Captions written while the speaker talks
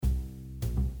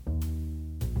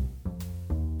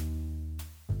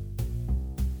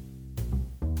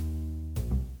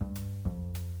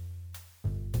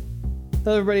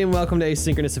Hello, everybody, and welcome to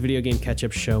Asynchronous, a video game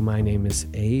catch-up show. My name is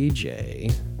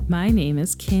AJ. My name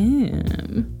is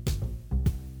Kim.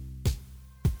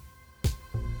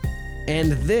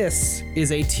 And this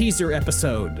is a teaser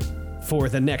episode for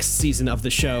the next season of the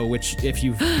show, which, if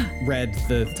you've read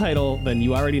the title, then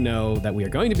you already know that we are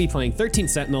going to be playing 13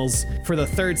 Sentinels for the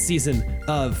third season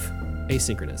of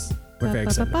Asynchronous. We're very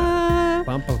excited.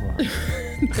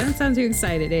 Don't sound too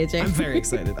excited, AJ. I'm very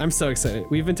excited. I'm so excited.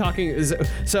 We've been talking.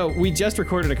 So we just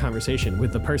recorded a conversation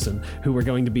with the person who we're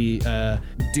going to be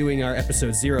doing our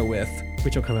episode 0 with,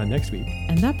 which will come out next week.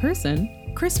 And that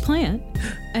person, Chris Plant,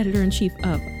 editor-in-chief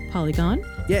of Polygon.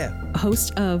 Yeah.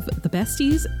 Host of The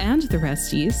Besties and The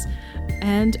Resties,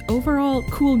 and overall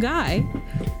cool guy.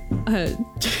 He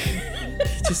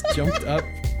just jumped up.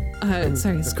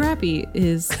 Scrappy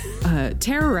is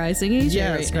terrorizing AJ.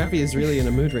 Yeah, right Scrappy now. is really in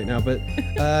a mood right now, but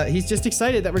he's just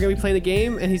excited that we're going to be playing the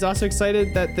game, and he's also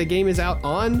excited that the game is out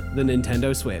on the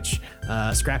Nintendo Switch.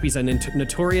 Scrappy's a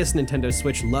notorious Nintendo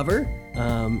Switch lover,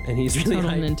 and he's really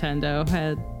Total Nintendo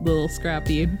had little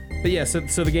Scrappy. But yeah, so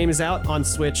the game is out on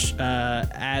Switch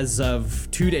as of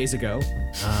 2 days ago,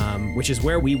 which is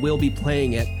where we will be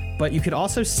playing it, but you could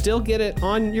also still get it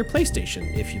on your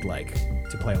PlayStation if you'd like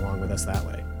to play along with us that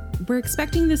way. We're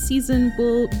expecting this season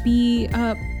will be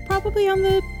probably on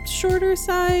the shorter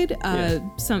side.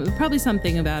 Probably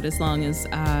something about as long as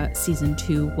season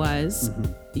 2 was.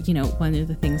 Mm-hmm. You know, one of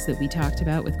the things that we talked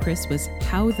about with Chris was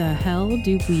how the hell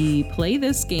do we play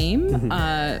this game?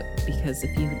 Mm-hmm. Because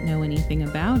if you know anything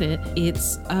about it,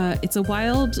 it's a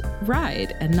wild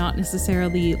ride and not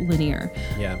necessarily linear.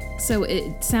 Yeah. So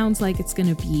it sounds like it's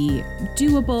going to be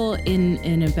doable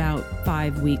in about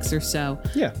 5 weeks or so.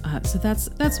 Yeah. So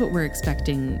that's what we're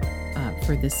expecting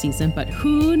for this season, but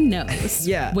who knows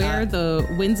where the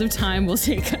winds of time will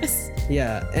take us.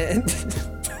 Yeah. And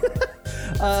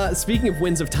speaking of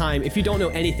Winds of Time, if you don't know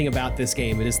anything about this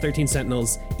game, it is 13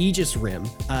 Sentinels Aegis Rim,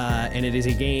 and it is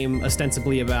a game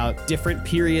ostensibly about different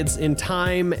periods in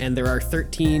time, and there are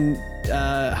 13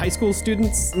 high school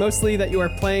students mostly that you are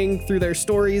playing through their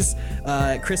stories.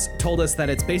 Chris told us that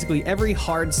it's basically every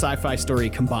hard sci-fi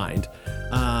story combined,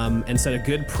 and said a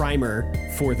good primer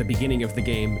for the beginning of the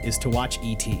game is to watch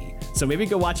E.T. So maybe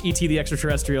go watch E.T. the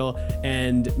Extraterrestrial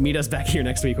and meet us back here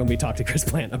next week when we talk to Chris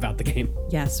Plant about the game.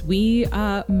 Yes, we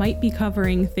might be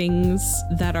covering things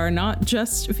that are not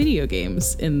just video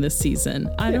games in this season.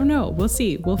 I don't know. We'll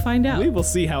see. We'll find out. We will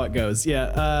see how it goes.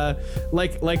 Yeah,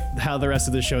 like how the rest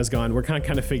of the show has gone, we're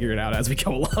kind of figuring it out as we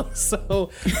go along. So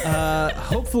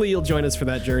hopefully you'll join us for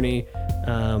that journey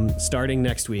starting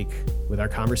next week with our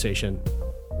conversation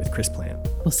with Chris Plant.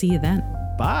 We'll see you then.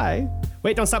 Bye.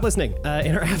 Wait, don't stop listening.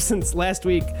 In our absence last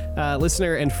week,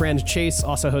 listener and friend Chase,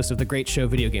 also host of the great show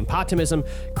Video Game Optimism,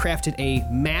 crafted a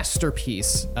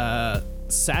masterpiece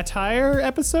satire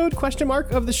episode,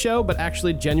 of the show, but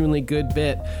actually genuinely good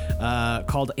bit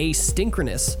called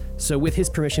Asynchronous. So with his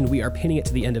permission, we are pinning it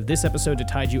to the end of this episode to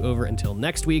tide you over until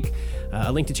next week.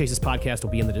 A link to Chase's podcast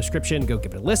will be in the description. Go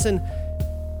give it a listen.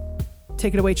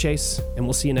 Take it away, Chase, and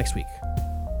we'll see you next week.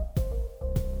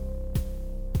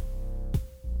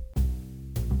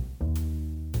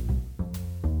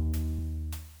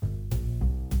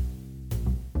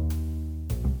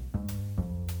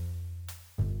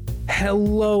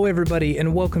 Hello, everybody,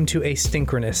 and welcome to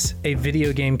Asynchronous, a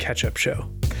video game catch-up show.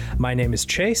 My name is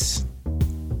Chase.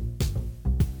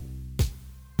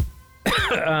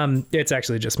 It's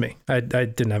actually just me. I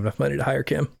didn't have enough money to hire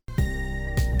Kim.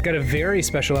 Got a very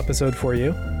special episode for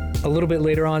you. A little bit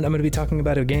later on, I'm going to be talking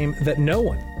about a game that no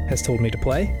one has told me to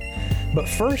play. But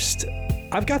first,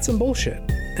 I've got some bullshit,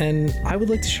 and I would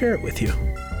like to share it with you.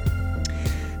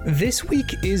 This week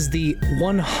is the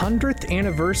 100th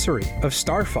anniversary of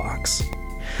Star Fox.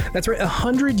 That's right,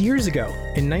 100 years ago,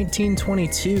 in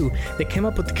 1922, they came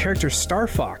up with the character Star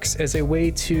Fox as a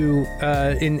way to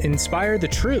inspire the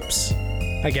troops,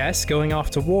 I guess, going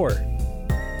off to war.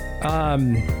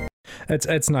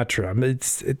 It's not true.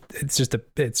 It's just a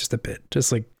bit.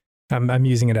 Just like I'm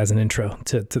using it as an intro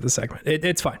to the segment.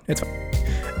 It's fine. It's fine.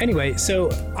 Anyway, so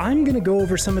I'm gonna go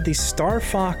over some of these Star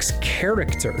Fox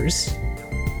characters,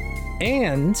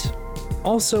 and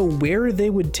also where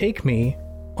they would take me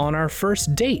on our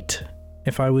first date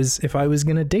if I was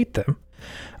gonna date them.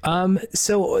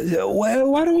 So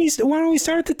why don't we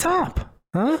start at the top,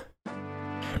 huh?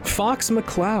 Fox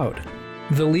McCloud,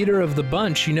 the leader of the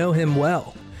bunch. You know him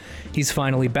well. He's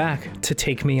finally back to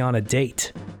take me on a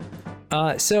date.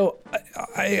 So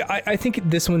I think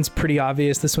this one's pretty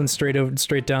obvious. This one's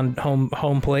straight down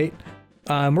home plate.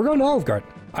 We're going to Olive Garden.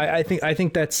 I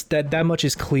think that much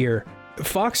is clear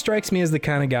Fox strikes me as the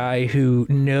kind of guy who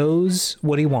knows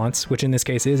what he wants, which in this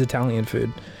case is Italian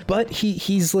food, but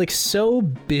he's like so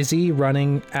busy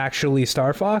running actually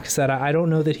Star Fox that I don't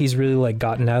know that he's really like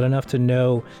gotten out enough to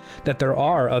know that there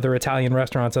are other Italian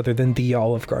restaurants other than the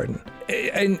Olive Garden.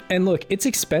 And look, it's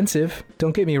expensive.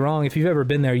 Don't get me wrong. If you've ever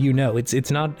been there, you know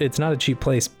it's not a cheap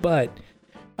place, but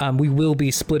we will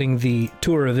be splitting the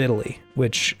tour of Italy,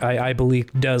 which I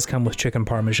believe does come with chicken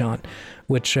parmesan,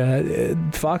 which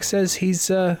Fox says he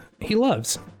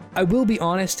loves. I will be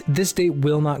honest, this date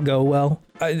will not go well.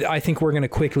 I think we're going to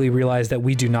quickly realize that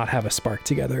we do not have a spark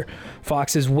together.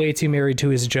 Fox is way too married to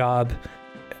his job,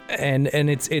 and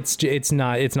it's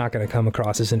not going to come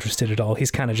across as interested at all.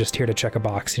 He's kind of just here to check a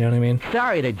box, you know what I mean?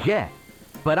 Sorry to jet,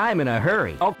 but I'm in a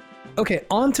hurry. Oh. Okay,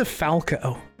 on to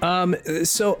Falco.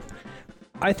 So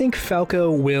I think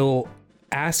Falco will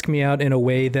ask me out in a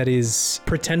way that is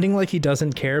pretending like he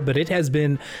doesn't care, but it has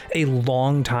been a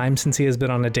long time since he has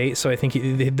been on a date, so I think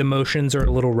the motions are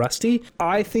a little rusty.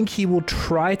 I think he will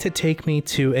try to take me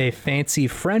to a fancy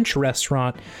French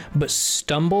restaurant, but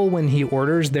stumble when he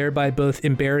orders, thereby both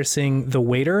embarrassing the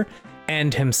waiter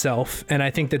and himself, and I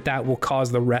think that will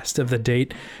cause the rest of the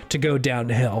date to go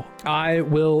downhill. I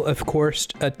will, of course,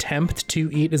 attempt to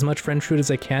eat as much French food as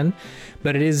I can,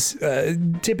 but it is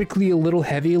typically a little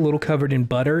heavy, a little covered in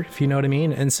butter, if you know what I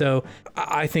mean, and so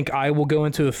I think I will go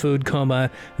into a food coma,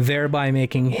 thereby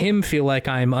making him feel like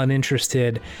I'm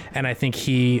uninterested, and I think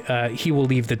he will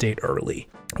leave the date early.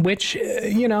 Which,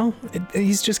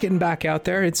 he's just getting back out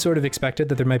there. It's sort of expected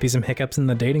that there might be some hiccups in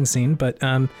the dating scene, but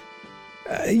I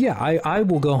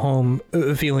will go home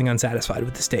feeling unsatisfied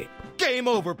with this date. Game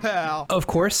over, pal. Of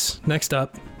course, next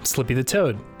up, Slippy the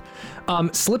Toad.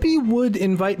 Slippy would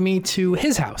invite me to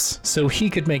his house so he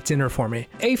could make dinner for me.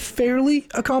 A fairly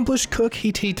accomplished cook.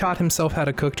 He taught himself how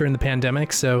to cook during the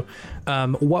pandemic, so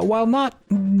while not,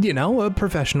 a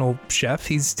professional chef,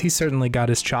 he's certainly got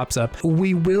his chops up.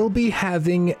 We will be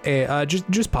having a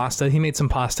just pasta. He made some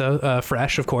pasta,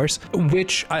 fresh, of course,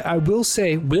 which I will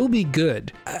say will be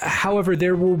good. However,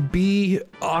 there will be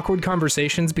awkward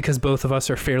conversations because both of us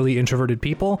are fairly introverted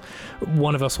people.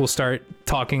 One of us will start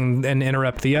talking and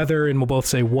interrupt the other, and we'll both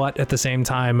say what at the same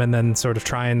time, and then sort of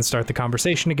try and start the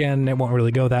conversation again. It won't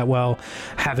really go that well,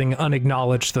 having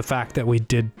unacknowledged the fact that we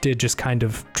did just kind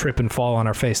of trip and fall on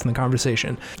our face in the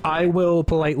conversation. I will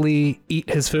politely eat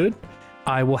his food.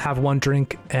 I will have one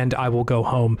drink, and I will go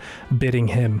home bidding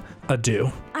him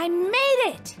adieu. I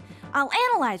made it! I'll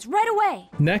analyze right away.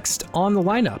 Next on the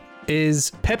lineup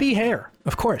is Peppy Hare.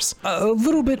 Of course, a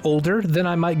little bit older than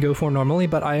I might go for normally,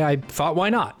 but I thought, why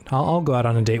not? I'll go out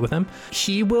on a date with him.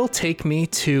 He will take me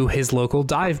to his local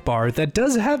dive bar that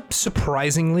does have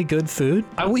surprisingly good food.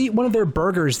 I will eat one of their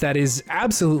burgers that is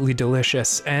absolutely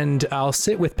delicious, and I'll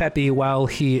sit with Peppy while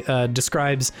he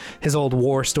describes his old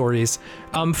war stories.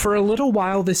 For a little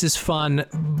while, this is fun,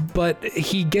 but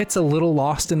he gets a little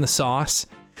lost in the sauce,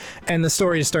 and the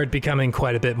stories start becoming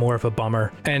quite a bit more of a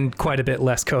bummer and quite a bit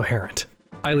less coherent.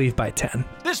 I leave by 10.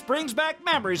 This brings back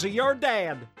memories of your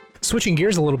dad. Switching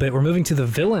gears a little bit, we're moving to the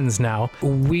villains now.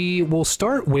 We will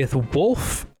start with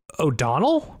Wolf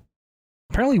O'Donnell.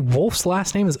 Apparently Wolf's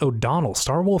last name is O'Donnell.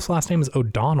 Star Wolf's last name is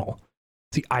O'Donnell.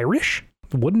 Is he Irish?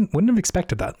 Wouldn't have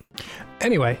expected that.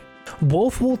 Anyway,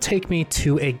 Wolf will take me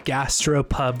to a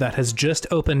gastropub that has just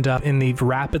opened up in the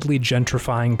rapidly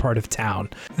gentrifying part of town.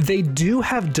 They do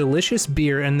have delicious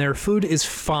beer and their food is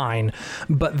fine,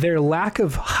 but their lack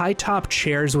of high-top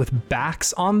chairs with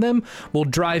backs on them will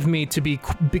drive me to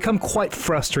become quite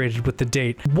frustrated with the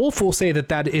date. Wolf will say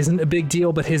that isn't a big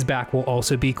deal, but his back will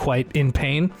also be quite in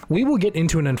pain. We will get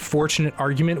into an unfortunate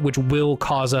argument which will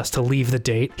cause us to leave the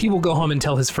date. He will go home and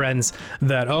tell his friends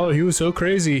that, he was so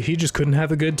crazy, he just couldn't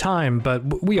have a good time.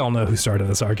 But we all know who started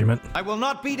this argument. I will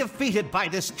not be defeated by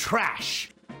this trash.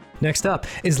 Next up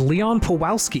is Leon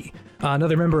Pawlowski,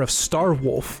 another member of Star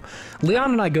Wolf.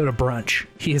 Leon and I go to brunch.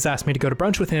 He has asked me to go to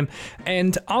brunch with him,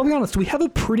 and I'll be honest, we have a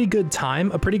pretty good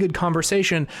time, a pretty good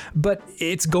conversation, but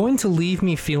it's going to leave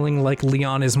me feeling like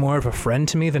Leon is more of a friend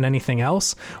to me than anything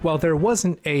else. While there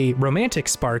wasn't a romantic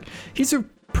spark, he's a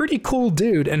pretty cool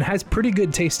dude and has pretty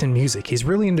good taste in music. He's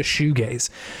really into shoegaze.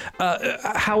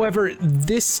 However,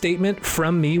 this statement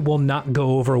from me will not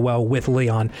go over well with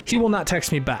Leon. He will not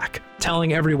text me back,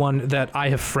 telling everyone that I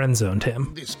have friend-zoned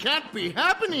him. This can't be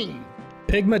happening.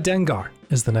 Pigma Dengar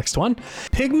is the next one.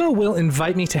 Pigma will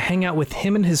invite me to hang out with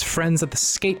him and his friends at the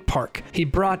skate park. He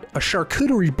brought a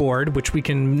charcuterie board, which we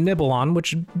can nibble on,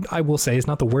 which I will say is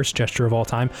not the worst gesture of all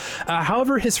time.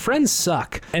 However, his friends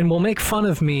suck and will make fun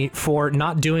of me for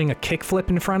not doing a kickflip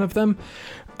in front of them.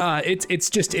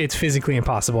 It's physically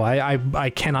impossible.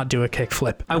 I cannot do a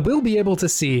kickflip. I will be able to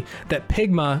see that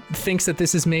Pigma thinks that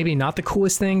this is maybe not the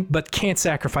coolest thing, but can't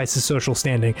sacrifice his social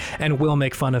standing and will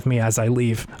make fun of me as I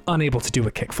leave, unable to do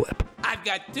a kickflip. I've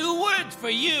got 2 words for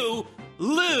you,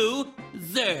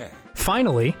 loser.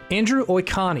 Finally, Andrew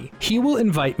Oikani. He will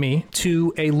invite me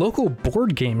to a local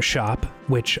board game shop,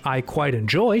 which I quite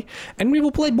enjoy, and we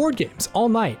will play board games all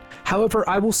night. However,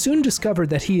 I will soon discover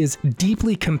that he is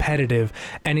deeply competitive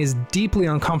and is deeply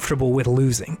uncomfortable with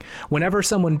losing. Whenever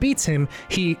someone beats him,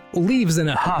 he leaves in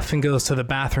a huff and goes to the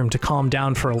bathroom to calm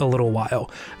down for a little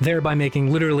while, thereby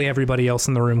making literally everybody else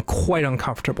in the room quite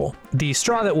uncomfortable. The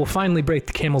straw that will finally break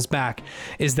the camel's back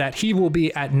is that he will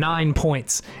be at 9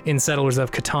 points in Settlers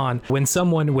of Catan when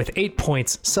someone with 8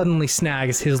 points suddenly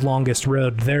snags his longest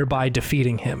road, thereby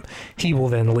defeating him. He will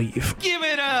then leave. Give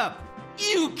it up!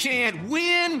 You can't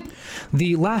win!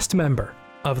 The last member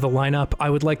of the lineup I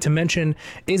would like to mention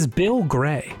is Bill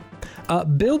Gray.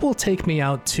 Bill will take me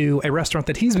out to a restaurant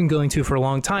that he's been going to for a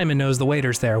long time and knows the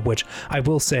waiters there, which I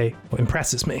will say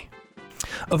impresses me.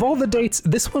 Of all the dates,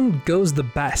 this one goes the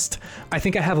best. I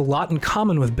think I have a lot in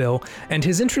common with Bill, and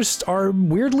his interests are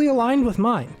weirdly aligned with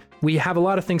mine. We have a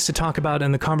lot of things to talk about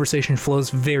and the conversation flows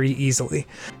very easily.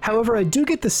 However, I do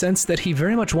get the sense that he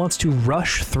very much wants to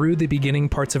rush through the beginning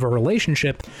parts of a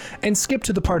relationship and skip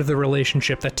to the part of the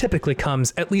relationship that typically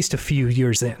comes at least a few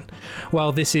years in.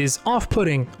 While this is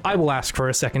off-putting, I will ask for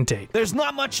a second date. There's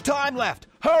not much time left.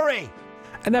 Hurry!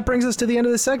 And that brings us to the end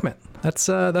of the segment. That's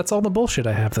all the bullshit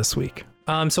I have this week.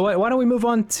 So why don't we move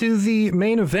on to the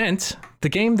main event, the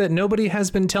game that nobody has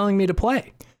been telling me to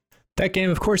play. That game,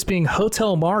 of course, being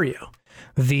Hotel Mario,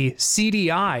 the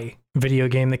CDI video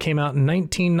game that came out in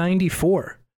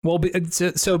 1994. Well,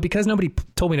 so because nobody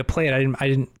told me to play it, I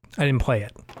didn't play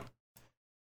it.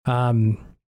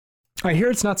 I hear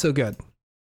it's not so good.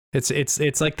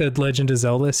 It's like the Legend of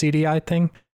Zelda CDI thing.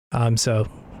 So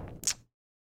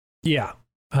yeah.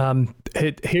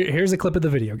 Here's a clip of the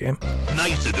video game.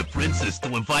 Nice of the princess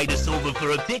to invite us over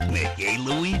for a picnic, eh,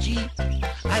 Luigi?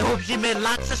 I hope she made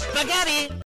lots of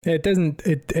spaghetti. It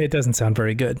doesn't sound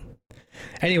very good.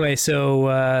 Anyway, so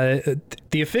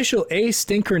the official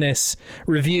asynchronous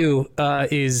review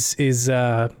is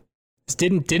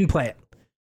didn't play it.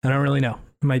 I don't really know.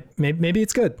 Maybe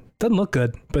it's good. Doesn't look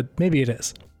good, but maybe it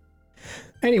is.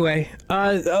 Anyway,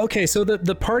 okay, so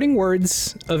the parting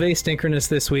words of asynchronous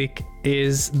this week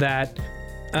is that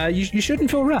you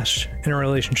shouldn't feel rushed in a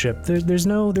relationship. There's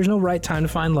no right time to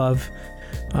find love.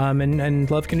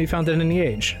 And love can be found at any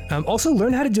age. Also,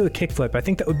 learn how to do a kickflip. I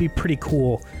think that would be pretty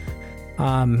cool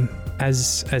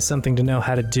as something to know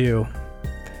how to do.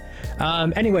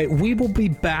 Anyway, we will be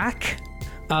back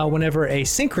whenever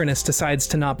Asynchronous decides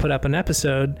to not put up an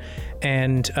episode,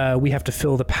 and we have to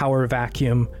fill the power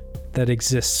vacuum that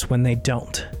exists when they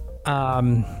don't.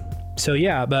 So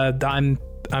yeah,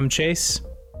 I'm Chase.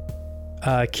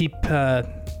 Keep on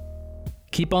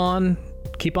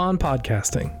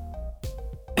podcasting.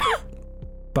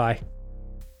 Bye.